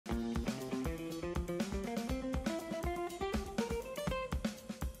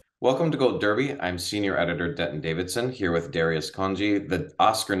Welcome to Gold Derby. I'm senior editor Denton Davidson here with Darius Khondji, the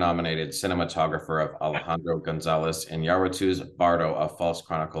Oscar-nominated cinematographer of Alejandro Gonzalez Inarritu's Bardo, A False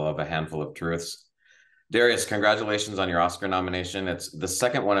Chronicle of a Handful of Truths. Darius, congratulations on your Oscar nomination. It's the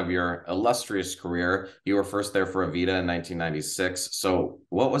second one of your illustrious career. You were first there for Evita in 1996. So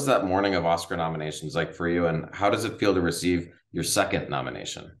what was that morning of Oscar nominations like for you, and how does it feel to receive your second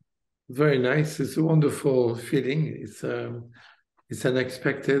nomination? Very nice. It's a wonderful feeling. It's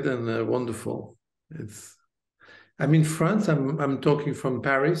unexpected and wonderful. I'm in France. I'm talking from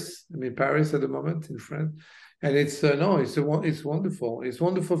Paris. I'm in Paris at the moment in France, and it's wonderful. It's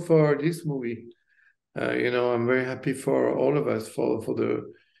wonderful for this movie. I'm very happy for all of us, for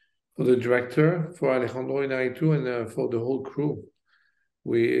the director, for Alejandro Inarritu, and for the whole crew.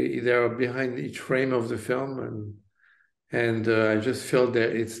 They are behind each frame of the film, and I just felt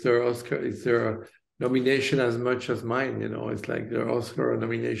that it's their Oscar, it's their nomination as much as mine. It's like their Oscar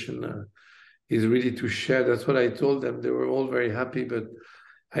nomination is really to share. That's what I told them. They were all very happy, but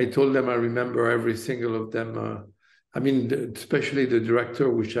I told them I remember every single of them. Especially the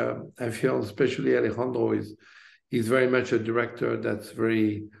director, which I feel, especially Alejandro, is very much a director that's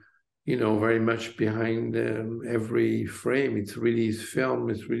very much behind every frame. It's really his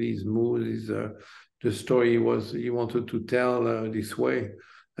film. It's really his mood. The story he wanted to tell this way,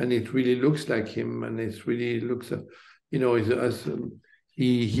 and it really looks like him, and it really looks, he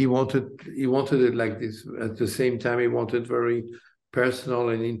wanted it like this. At the same time, he wanted very personal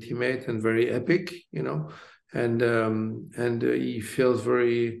and intimate and very epic, and he feels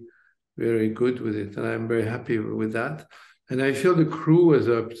very, very good with it, and I'm very happy with that. And I feel the crew was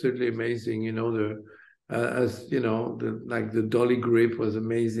absolutely amazing. The dolly grip was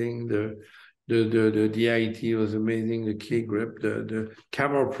amazing. The DIT was amazing. The key grip, the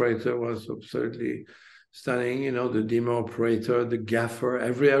camera operator was absolutely stunning. The demo operator, the gaffer. I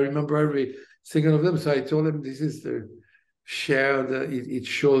remember every single of them. So I told them this is the shared. It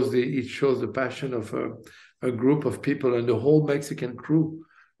shows the passion of a group of people, and the whole Mexican crew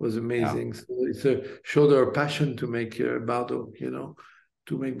was amazing. Yeah. So it's showed our passion to make Bardo,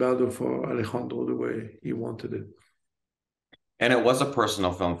 to make Bardo for Alejandro the way he wanted it. And it was a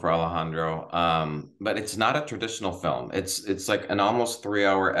personal film for Alejandro, but it's not a traditional film. It's like an almost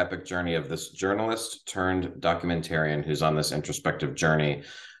 3-hour epic journey of this journalist turned documentarian who's on this introspective journey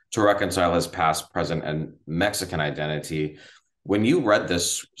to reconcile his past, present, and Mexican identity. When you read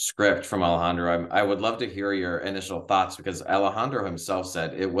this script from Alejandro, I would love to hear your initial thoughts, because Alejandro himself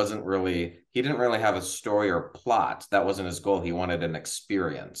said he didn't really have a story or plot. That wasn't his goal. He wanted an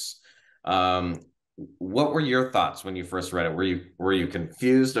experience. What were your thoughts when you first read it? Were you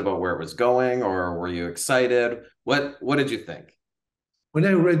confused about where it was going, or were you excited? What did you think? When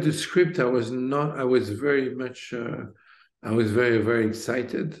I read the script, I was very, very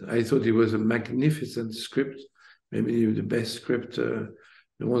excited. I thought it was a magnificent script, maybe the best script,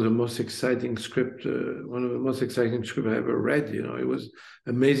 one of the most exciting script I ever read. It was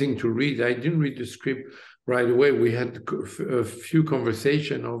amazing to read. I didn't read the script right away. We had a few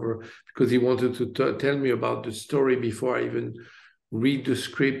conversations over, because he wanted to tell me about the story before I even read the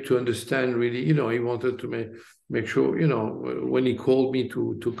script to understand really. He wanted to make sure, when he called me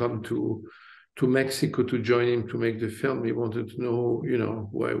to come to Mexico to join him to make the film, he wanted to know,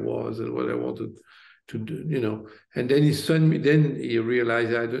 who I was and what I wanted to do, and then he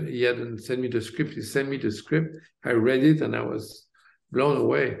realized he hadn't sent me the script. He sent me the script. I read it and I was blown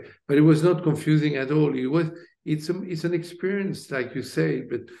away. But it was not confusing at all. It's an experience, like you say,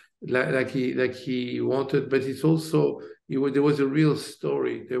 but like he wanted. But it's also there was a real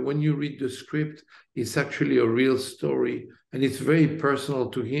story. That when you read the script, it's actually a real story, and it's very personal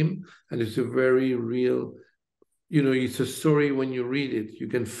to him, and it's a very real. It's a story. When you read it, you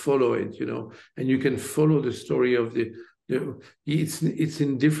can follow it, and you can follow the story of it's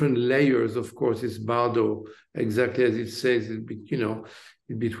in different layers. Of course, it's Bardo, exactly as it says,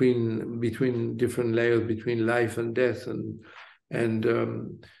 between different layers, between life and death,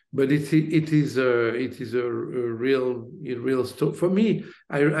 but it is a real story. For me,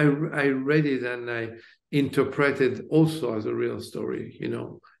 I read it and I interpreted also as a real story.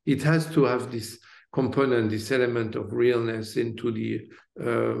 It has to have this component, this element of realness into the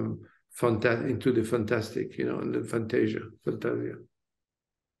fantastic, and the fantasia.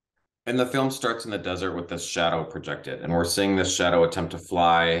 And the film starts in the desert with this shadow projected, and we're seeing this shadow attempt to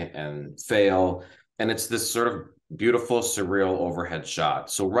fly and fail, and it's this sort of beautiful, surreal overhead shot.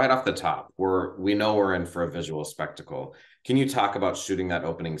 So right off the top, we know we're in for a visual spectacle. Can you talk about shooting that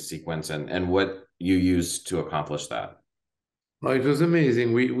opening sequence and what you used to accomplish that? Oh, it was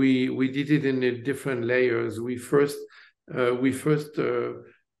amazing. We did it in different layers. We first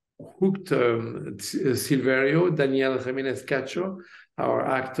hooked Silverio, Daniel Jimenez Cacho, our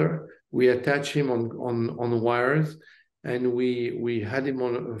actor. We attached him on wires, and we had him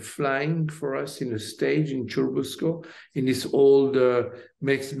on flying for us in a stage in Churubusco, in this old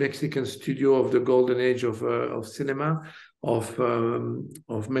Mexican studio of the golden age of cinema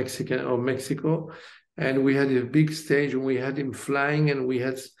of Mexico. And we had a big stage, and we had him flying, and we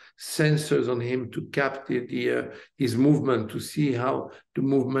had sensors on him to capture his movement, to see how the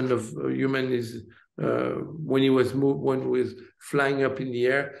movement of a human is when he was flying up in the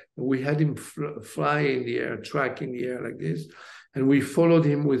air. We had him fly in the air, track in the air like this, and we followed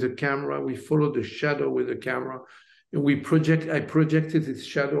him with a camera. We followed the shadow with a camera, and I projected his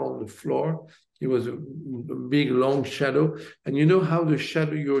shadow on the floor. It was a big, long shadow. And you know how the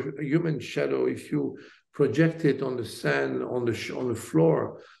shadow, your human shadow, if you project it on the sand, on the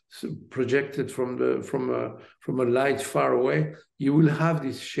floor, so projected from a light far away, you will have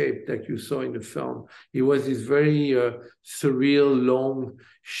this shape that you saw in the film. It was this very surreal, long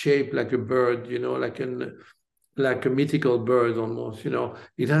shape, like a bird, you know, like a mythical bird almost, you know.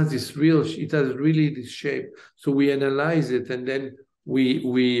 It has really this shape. So we analyze it, and then we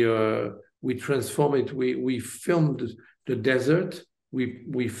transform it. We filmed the desert.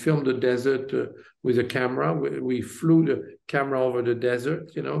 We filmed the desert with a camera. We flew the camera over the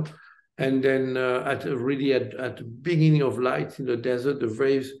desert, you know, and then at the beginning of light in the desert, the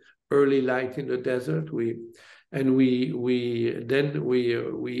very early light in the desert, we added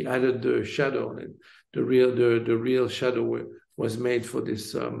the shadow. And the real shadow was made for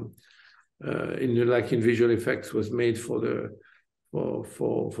this in visual effects, was made for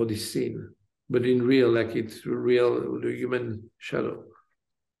this scene, but in real, like it's real, the human shadow.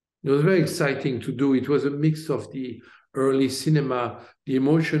 It was very exciting to do. It was a mix of the early cinema, the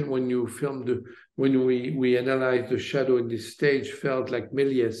emotion when you filmed, when we analyzed the shadow in this stage felt like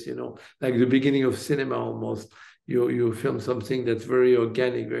Méliès, you know, like the beginning of cinema almost. You film something that's very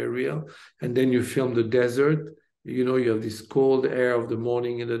organic, very real, and then you film the desert. You know, you have this cold air of the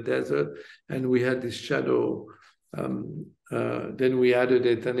morning in the desert, and we had this shadow. Then we added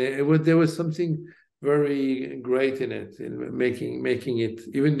it, and there was something very great in it, in making it,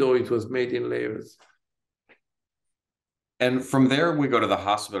 even though it was made in layers. And from there, we go to the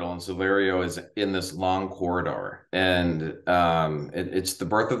hospital, and Silverio is in this long corridor, and it's the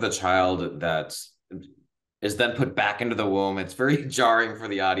birth of the child that is then put back into the womb. It's very jarring for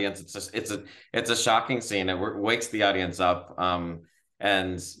the audience. It's a shocking scene. It wakes the audience up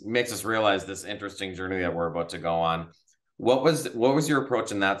and makes us realize this interesting journey that we're about to go on. What was your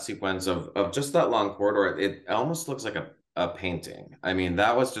approach in that sequence of just that long corridor? It almost looks like a painting. I mean,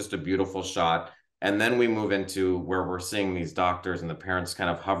 that was just a beautiful shot. And then we move into where we're seeing these doctors and the parents kind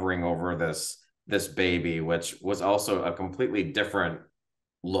of hovering over this baby, which was also a completely different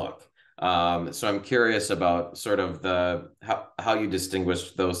look. So I'm curious about sort of how you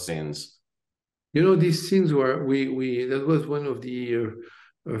distinguished those scenes. You know, these scenes were that was one of the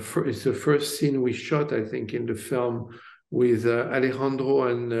it's the first scene we shot, I think, in the film with Alejandro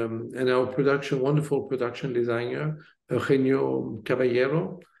and our wonderful production designer Eugenio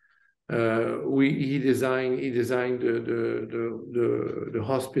Caballero. He designed the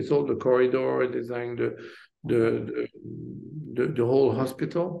hospital, the corridor, designed the whole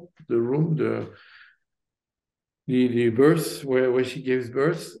hospital, the room, the birth where she gives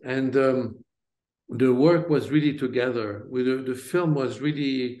birth, and the work was really together. The film was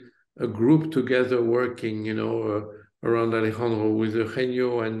really a group together working, you know, around Alejandro, with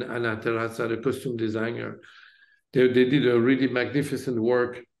Eugenio and Ana Terraza, the costume designer. They did a really magnificent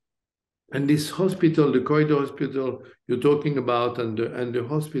work. And this hospital, the corridor hospital you're talking about, and the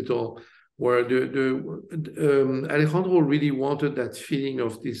hospital where Alejandro really wanted that feeling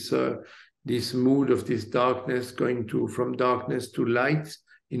of this mood of this darkness, going from darkness to light,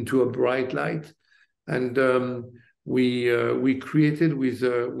 into a bright light. And we created with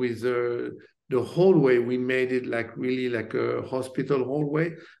the hallway, we made it really like a hospital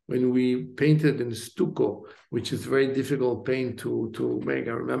hallway, when we painted in stucco, which is very difficult paint to make.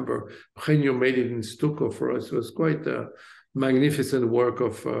 I remember Eugenio made it in stucco for us. It was quite a magnificent work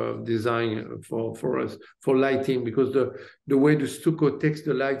of design for us, for lighting, because the way the stucco takes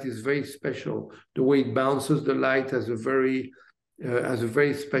the light is very special. The way it bounces the light has a very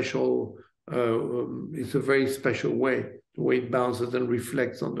special, it's a very special way, the way it bounces and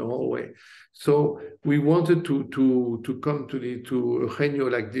reflects on the hallway. So we wanted to come to Eugenio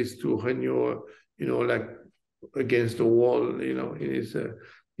like this, to Eugenio, you know, like against the wall, you know,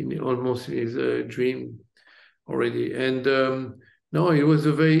 almost in his dream already. And no, it was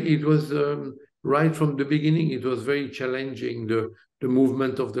right from the beginning. It was very challenging. the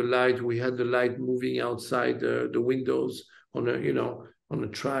movement of the light. We had the light moving outside the windows on a, on a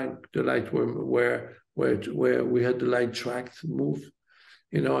track. The light where we had the light tracked move,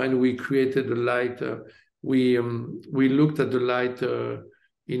 and we created the light. We looked at the light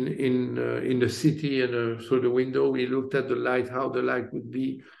in the city and through the window. We looked at the light, how the light would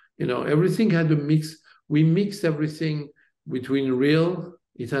be. Everything had a mix. We mixed everything between real.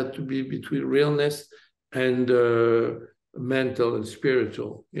 It had to be between realness and mental and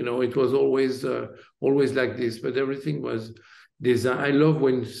spiritual. It was always like this, but everything was designed. I love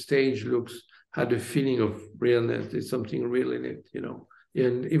when stage looks had a feeling of realness. There's something real in it,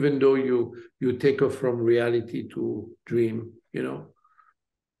 and even though you take off from reality to dream.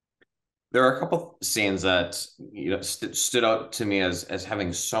 There are a couple scenes that stood out to me as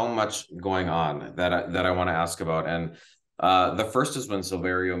having so much going on that I want to ask about. And the first is when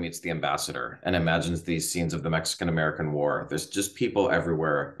Silverio meets the ambassador and imagines these scenes of the Mexican-American War. There's just people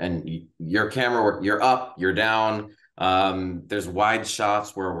everywhere, and your camera, you're up, you're down. There's wide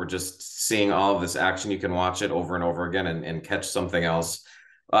shots where we're just seeing all of this action. You can watch it over and over again and catch something else.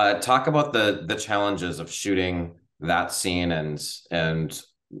 Talk about the challenges of shooting that scene and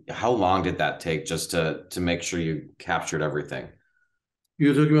how long did that take just to make sure you captured everything?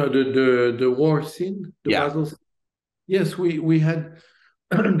 You're talking about the war scene, the Yeah. battle scene? Yes, we had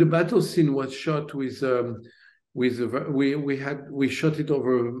the battle scene was shot with we shot it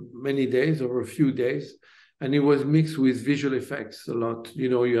over many days, over a few days, and it was mixed with visual effects a lot.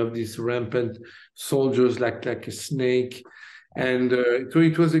 You have these rampant soldiers like a snake, and so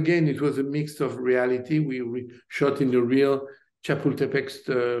it was a mix of reality. We shot in the real Chapultepec's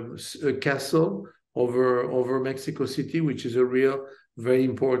castle over Mexico City, which is a real, very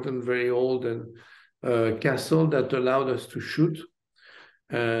important, very old and castle that allowed us to shoot.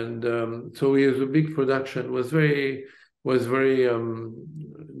 And so it was a big production. It was very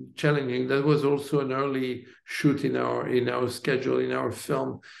challenging. That was also an early shoot in our schedule, in our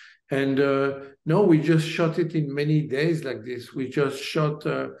film. And no, we just shot it in many days like this. We just shot.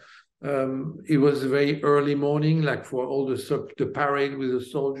 It was a very early morning, like for all the parade with the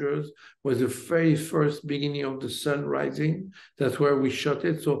soldiers was the very first beginning of the sun rising. That's where we shot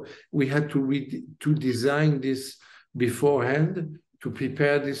it. So we had to design this beforehand, to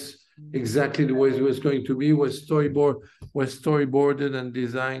prepare this exactly the way it was going to be. Was storyboarded and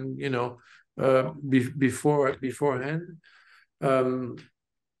designed, beforehand.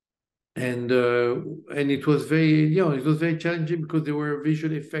 And it was very challenging because there were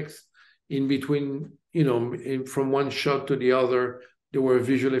visual effects in between, from one shot to the other, there were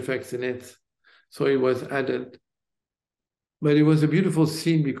visual effects in it. So it was added. But it was a beautiful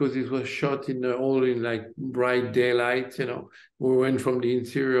scene because it was shot all in like bright daylight. We went from the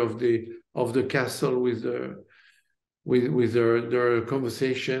interior of the castle with their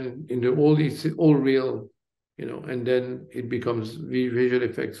conversation it's all real, and then it becomes visual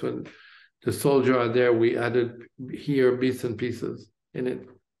effects. When the soldiers are there, we added here bits and pieces in it.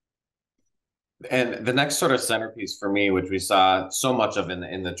 And the next sort of centerpiece for me, which we saw so much of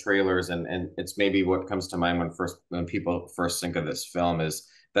in the trailers, and it's maybe what comes to mind when people first think of this film, is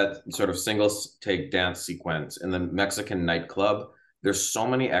that sort of single take dance sequence in the Mexican nightclub. There's so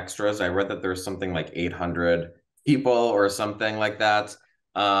many extras. I read that there's something like 800 people or something like that.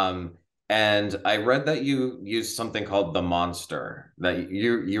 And I read that you used something called the monster, that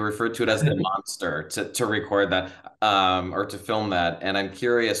you referred to it as the monster to record that or to film that. And I'm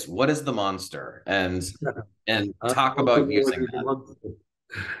curious, what is the monster? And talk about using that.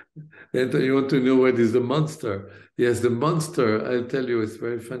 And you want to know what is the monster? Yes, the monster, I'll tell you, it's a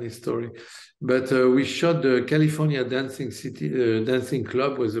very funny story. But we shot the California Dancing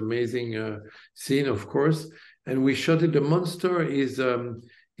Club, was amazing scene, of course. And we shot it. The monster is a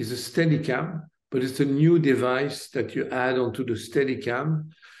Steadicam, but it's a new device that you add onto the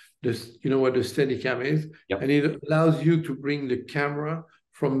Steadicam. You know what the Steadicam is? Yep. And it allows you to bring the camera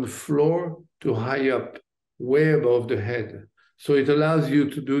from the floor to high up, way above the head. So it allows you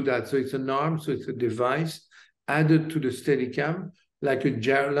to do that. So it's an arm, so it's a device added to the Steadicam, like a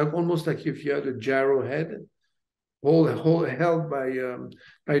gyro, almost like if you had a gyro head, held by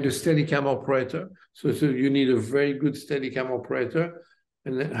the Steadicam operator. So you need a very good Steadicam operator.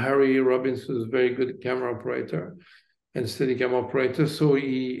 And Harry Robinson is a very good camera operator and Steadicam operator. So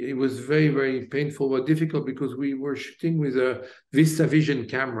it was very, very painful but difficult because we were shooting with a VistaVision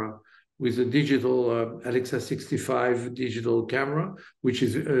camera, with a digital Alexa 65 digital camera, which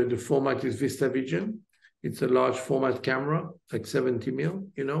is the format is VistaVision. It's a large format camera, like 70 mil,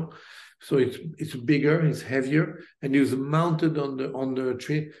 So it's bigger, it's heavier, and it's mounted on the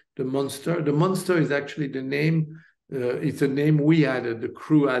tree. The monster. The monster is actually the name it's a name we added, the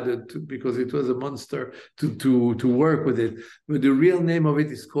crew added, because it was a monster to work with it. But the real name of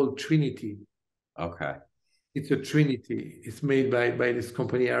it is called Trinity. Okay. It's a Trinity. It's made by this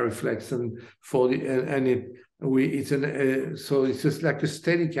company Ariflex, and so it's just like a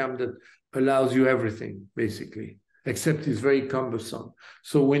Steadicam that allows you everything basically, except it's very cumbersome.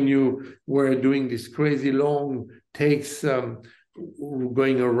 So when you were doing these crazy long takes,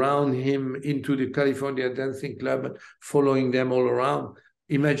 going around him into the California Dancing Club and following them all around.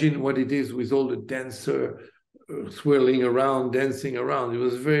 Imagine what it is with all the dancer swirling around, dancing around. It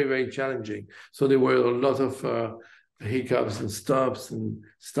was very, very challenging. So there were a lot of hiccups and stops and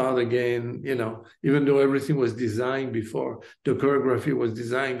start again, even though everything was designed before, the choreography was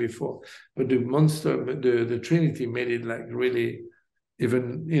designed before. But the Trinity made it like really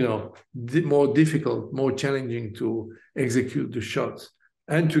even more difficult, more challenging to execute the shots,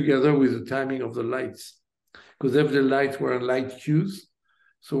 and together with the timing of the lights, because if the lights were on light cues,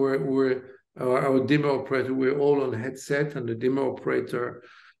 so our dimmer operator, we're all on headset, and the dimmer operator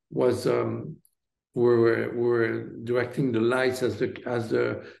was were directing the lights as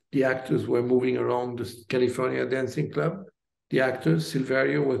the actors were moving along the California Dancing Club. The actor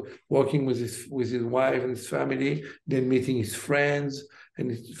Silverio was walking with his wife and his family, then meeting his friends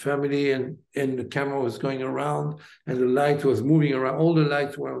and his family, and the camera was going around, and the light was moving around. All the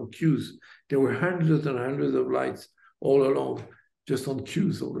lights were on cues. There were hundreds and hundreds of lights all along, just on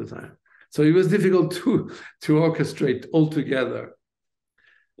cues all the time. So it was difficult to orchestrate all together.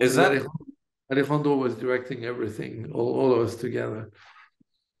 Is that Alejandro was directing everything, all of us together.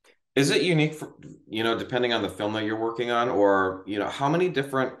 Is it unique for, depending on the film that you're working on, or, how many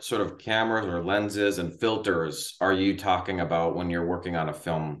different sort of cameras or lenses and filters are you talking about when you're working on a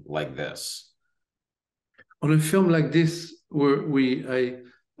film like this? On a film like this,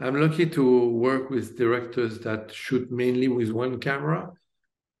 I'm lucky to work with directors that shoot mainly with one camera.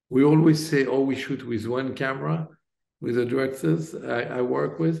 We always say, oh, we shoot with one camera with the directors I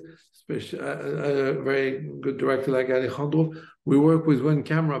work with, especially a very good director like Alejandro. We work with one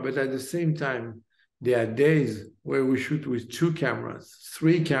camera, but at the same time, there are days where we shoot with two cameras,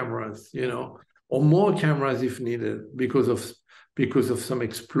 three cameras, or more cameras if needed because of some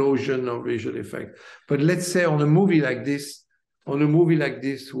explosion or visual effect. But let's say on a movie like this,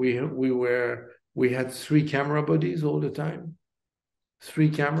 we had three camera bodies all the time, three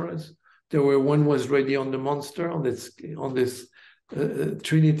cameras. One was ready on the monster on this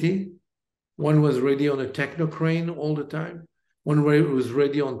Trinity. One was ready on a techno crane all the time. One was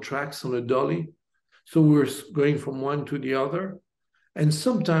ready on tracks on a dolly. So we were going from one to the other. And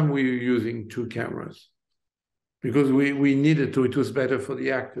sometimes we were using two cameras because we needed to. It was better for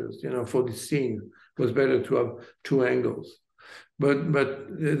the actors, for the scene. It was better to have two angles. But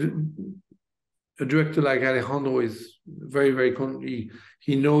a director like Alejandro is very, very,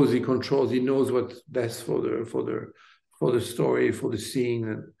 he knows, he controls, he knows what's best for the story, for the scene.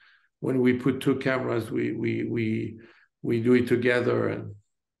 And when we put two cameras, we do it together. And,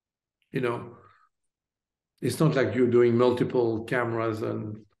 it's not like you're doing multiple cameras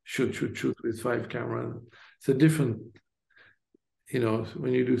and shoot with five cameras. It's a different,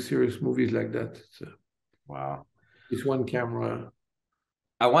 when you do serious movies like that. Wow. It's one camera.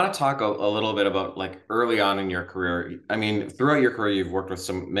 I want to talk a little bit about like early on in your career. I mean, throughout your career, you've worked with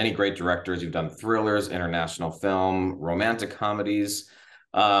many great directors. You've done thrillers, international film, romantic comedies.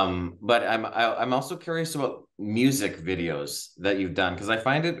 But I'm also curious about music videos that you've done, because I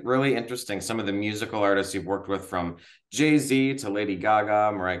find it really interesting. Some of the musical artists you've worked with, from Jay-Z to Lady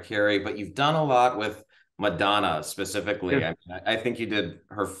Gaga, Mariah Carey, but you've done a lot with Madonna specifically. Yeah. I think you did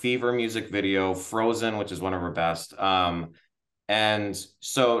her Fever music video, Frozen, which is one of her best. And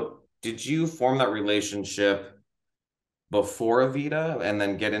so did you form that relationship before Evita and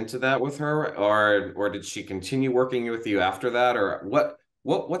then get into that with her, or did she continue working with you after that, or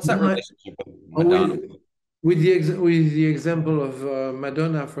what's that relationship with Madonna? With the example of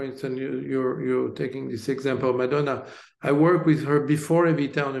Madonna, for instance, you're taking this example of Madonna. I worked with her before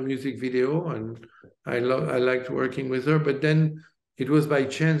Evita on a music video, and I liked working with her. But then it was by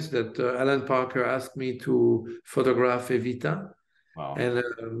chance that Alan Parker asked me to photograph Evita. Wow. And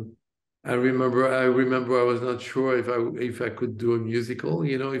I remember I was not sure if I could do a musical,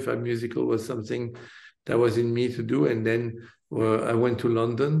 if a musical was something that was in me to do. And then I went to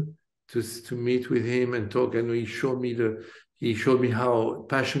London to meet with him and talk, and he showed me he showed me how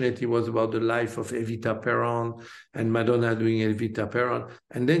passionate he was about the life of Evita Peron and Madonna doing Evita Peron.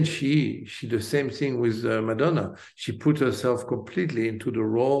 And then she the same thing with Madonna. She put herself completely into the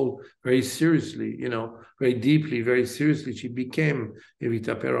role very seriously, you know, very deeply, very seriously. She became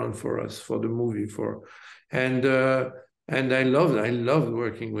Evita Peron for us, for the movie, and I loved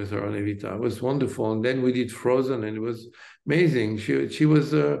working with her on Evita. It was wonderful. And then we did Frozen, and it was amazing.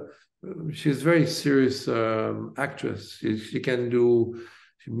 She's a very serious actress. She can do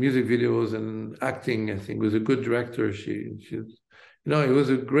music videos and acting. I think was a good director. It was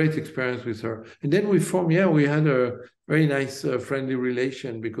a great experience with her. And then we had a very nice, friendly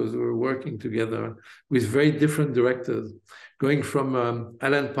relation because we were working together with very different directors, going from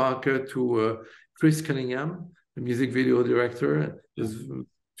Alan Parker to Chris Cunningham, the music video director. There's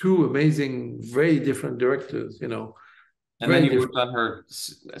two amazing, very different directors, you know. And then you worked on her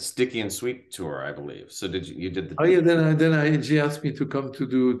Sticky and Sweet tour, I believe. So you did the... Oh yeah, she asked me to come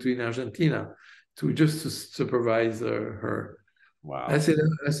to in Argentina to supervise her. Wow. I said,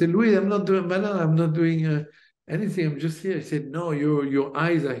 Louis, I'm not doing anything. I'm just here. He said, no, your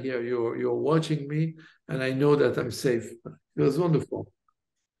eyes are here. You're watching me, and I know that I'm safe. It was wonderful.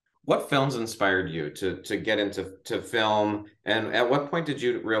 What films inspired you to get into film? And at what point did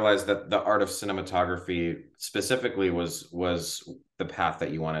you realize that the art of cinematography specifically was the path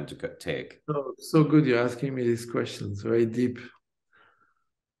that you wanted to take? So good you're asking me these questions, very deep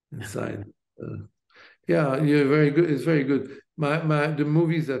inside. Yeah, you're very good. It's very good. The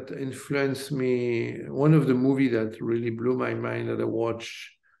movies that influenced me, one of the movies that really blew my mind that I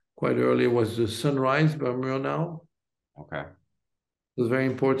watched quite early was The Sunrise by Murnau. Okay. It was a very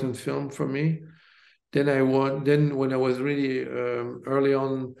important film for me. Then when I was really early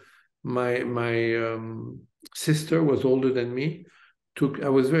on, my sister was older than me. I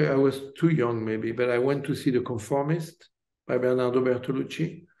was too young maybe, but I went to see The Conformist by Bernardo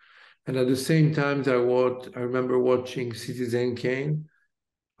Bertolucci, and at the same time I remember watching Citizen Kane,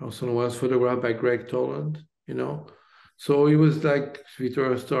 also was photographed by Greg Toland, you know. So it was like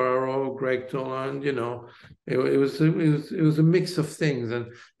Vittorio Storaro, Greg Toland, you know. It was a mix of things,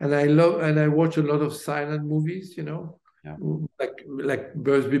 and I watch a lot of silent movies, you know, yeah. like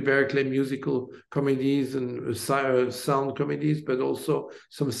Busby Berkeley musical comedies and sound comedies, but also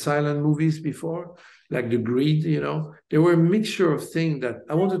some silent movies before, like The Greed, you know. They were a mixture of things that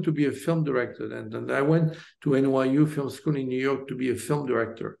I wanted to be a film director, and I went to NYU Film School in New York to be a film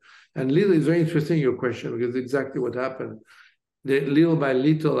director. And little, it's very interesting your question because exactly what happened. Little by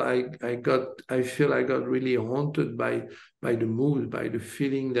little, I feel I got really haunted by the mood, by the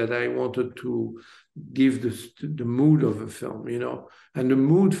feeling that I wanted to give the mood of a film, you know. And the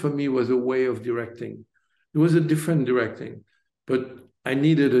mood for me was a way of directing. It was a different directing, but I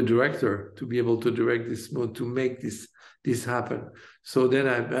needed a director to be able to direct this mood, to make this happen. So then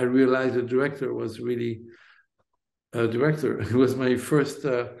I realized the director was really a director. It was my first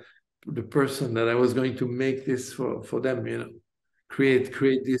the person that I was going to make this for them, you know, create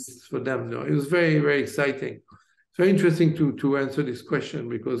this for them. You know, it was very, very exciting. It's very interesting to answer this question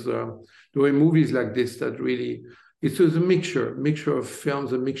because there were movies like this that really, it was a mixture of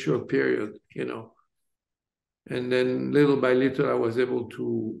films, a mixture of period, you know. And then little by little, I was able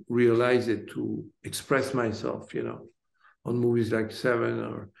to realize it, to express myself, you know, on movies like Seven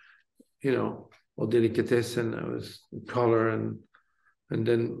or, you know, or Delicatessen. I was color and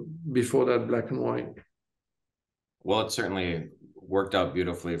then before that, black and white. Well, it certainly worked out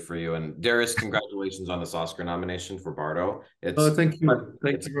beautifully for you. And Darius, congratulations on this Oscar nomination for Bardo. Thank you.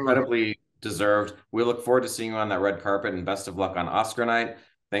 Thank you very much. Incredibly deserved. We look forward to seeing you on that red carpet, and best of luck on Oscar night.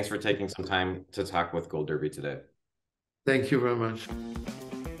 Thanks for taking some time to talk with Gold Derby today. Thank you very much.